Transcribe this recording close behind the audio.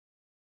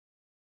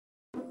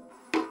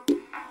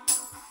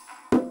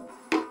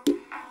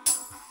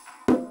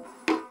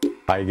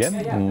Hi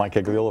again, Mike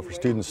Agliola for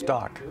Student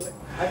Stock.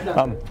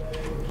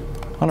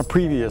 On a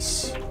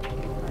previous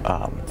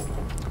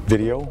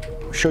video,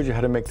 I showed you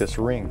how to make this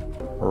ring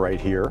right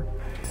here.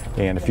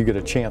 And if you get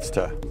a chance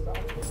to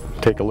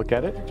take a look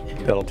at it,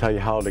 that'll tell you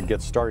how to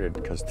get started,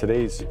 because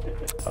today's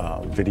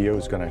video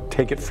is going to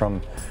take it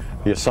from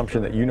the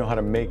assumption that you know how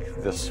to make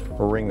this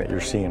ring that you're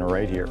seeing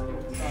right here.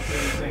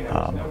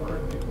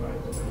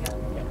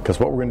 Because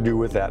what we're going to do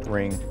with that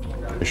ring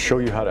is show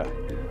you how to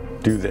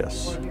do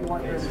this.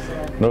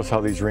 Notice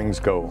how these rings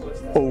go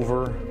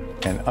over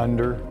and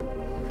under,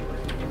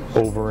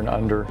 over and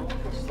under.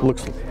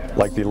 Looks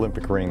like the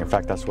Olympic ring. In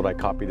fact, that's what I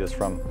copied this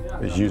from,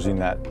 is using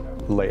that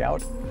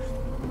layout.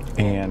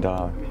 And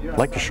I'd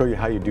like to show you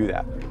how you do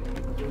that.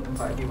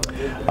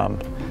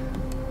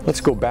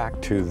 Let's go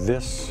back to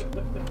this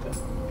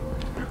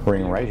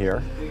ring right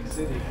here,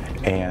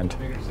 and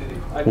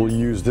we'll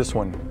use this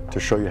one to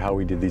show you how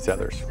we did these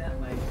others.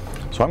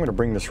 So I'm going to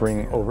bring this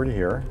ring over to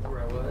here.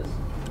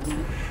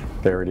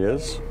 There it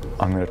is.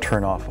 I'm going to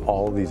turn off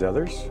all of these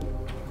others.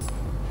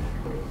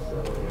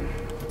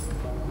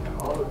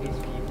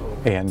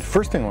 And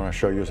first thing I want to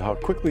show you is how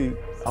quick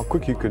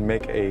you can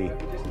make a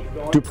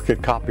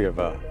duplicate copy of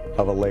a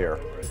layer.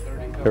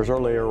 There's our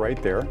layer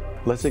right there.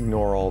 Let's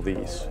ignore all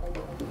these,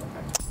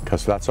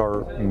 because that's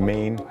our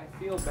main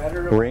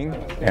ring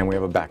and we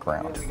have a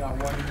background.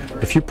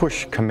 If you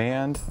push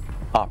Command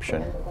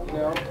Option,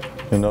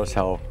 you'll notice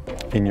how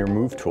in your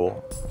move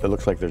tool it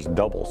looks like there's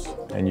doubles,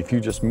 and if you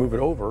just move it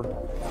over,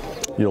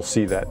 you'll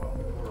see that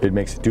it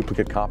makes a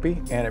duplicate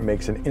copy and it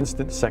makes an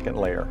instant second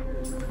layer.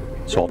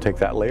 So I'll take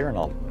that layer and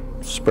I'll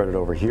spread it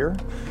over here,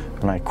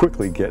 and I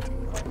quickly get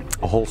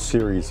a whole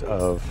series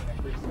of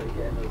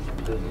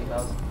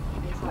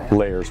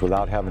layers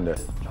without having to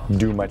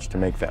do much to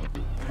make them.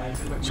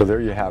 So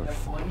there you have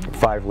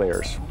 5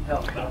 layers.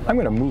 I'm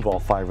going to move all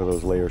 5 of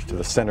those layers to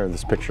the center of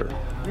this picture.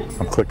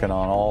 I'm clicking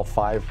on all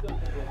 5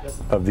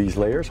 of these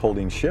layers,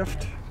 holding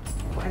Shift,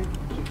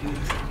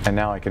 and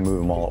now I can move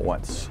them all at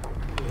once.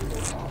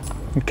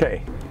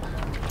 Okay,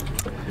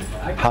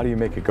 how do you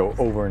make it go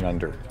over and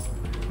under?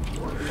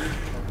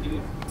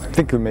 I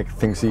think it would make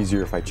things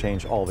easier if I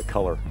change all the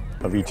color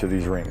of each of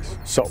these rings.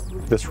 So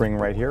this ring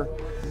right here,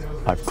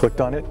 I've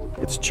clicked on it,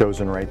 it's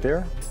chosen right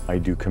there. I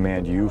do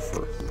Command U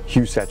for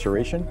hue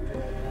saturation,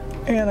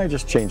 and I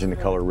just change in the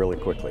color really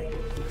quickly.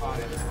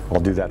 I'll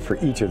do that for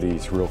each of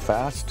these real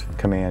fast.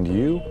 Command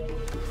U,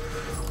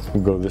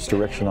 we'll go this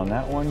direction on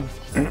that one.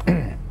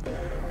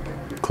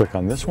 Click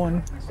on this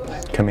one,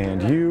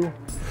 Command U,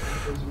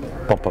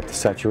 bump up the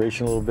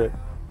saturation a little bit,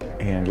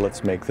 and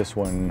let's make this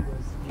one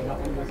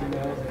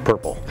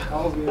purple.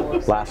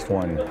 Last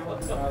one,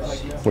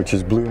 which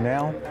is blue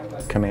now,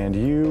 Command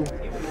U.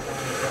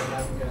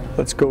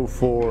 Let's go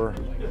for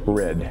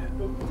red.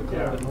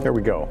 There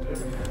we go.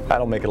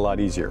 That'll make it a lot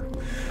easier.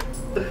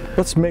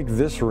 Let's make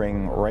this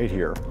ring right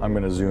here. I'm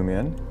going to zoom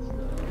in.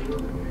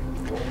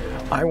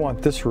 I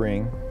want this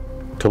ring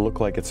to look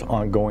like it's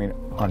going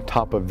on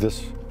top of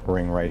this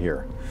ring right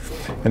here.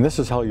 And this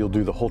is how you'll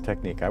do the whole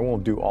technique. I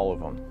won't do all of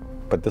them,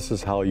 but this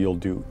is how you'll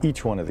do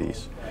each one of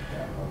these.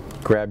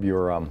 Grab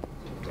your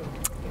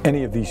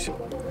any of these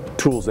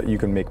tools that you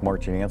can make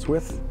marching ants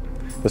with.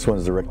 This one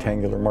is the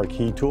rectangular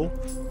marquee tool.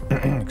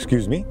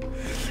 Excuse me.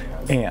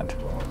 And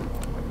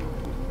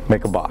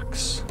make a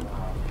box.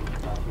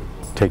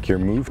 Take your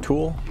move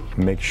tool,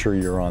 make sure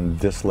you're on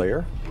this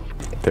layer.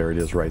 There it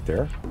is right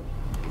there.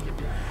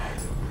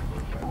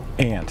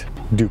 And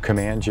do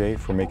Command J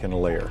for making a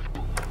layer.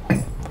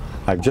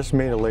 I've just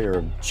made a layer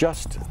of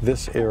just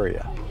this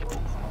area.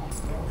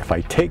 If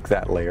I take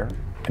that layer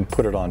and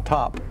put it on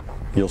top,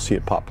 you'll see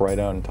it pop right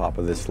on top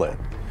of this lid.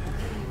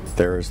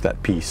 There's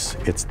that piece.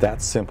 It's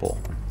that simple.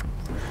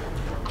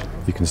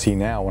 You can see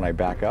now when I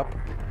back up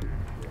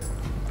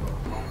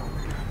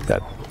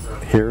that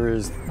here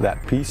is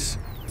that piece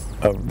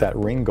of that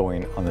ring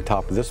going on the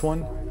top of this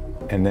one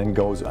and then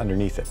goes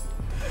underneath it.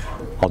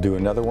 I'll do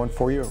another one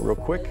for you real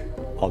quick.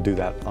 I'll do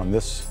that on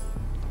this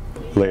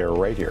layer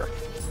right here.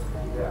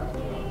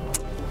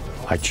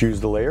 I choose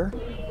the layer.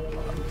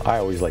 I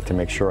always like to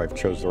make sure I've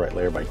chose the right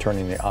layer by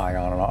turning the eye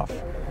on and off.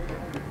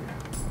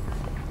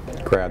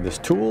 Grab this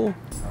tool,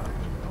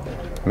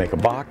 make a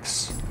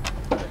box,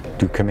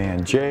 do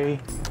Command J,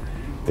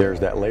 there's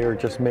that layer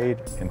just made,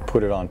 and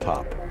put it on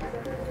top.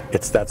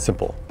 It's that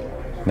simple.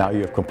 Now you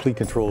have complete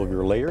control of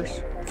your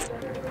layers,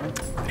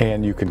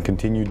 and you can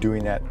continue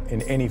doing that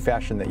in any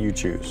fashion that you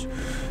choose.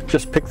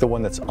 Just pick the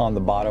one that's on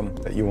the bottom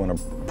that you want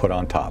to put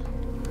on top.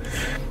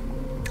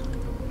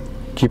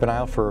 Keep an eye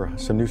out for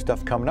some new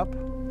stuff coming up,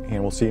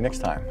 and we'll see you next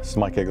time. This is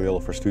Mike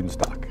Agliola for Student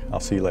Stock. I'll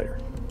see you later.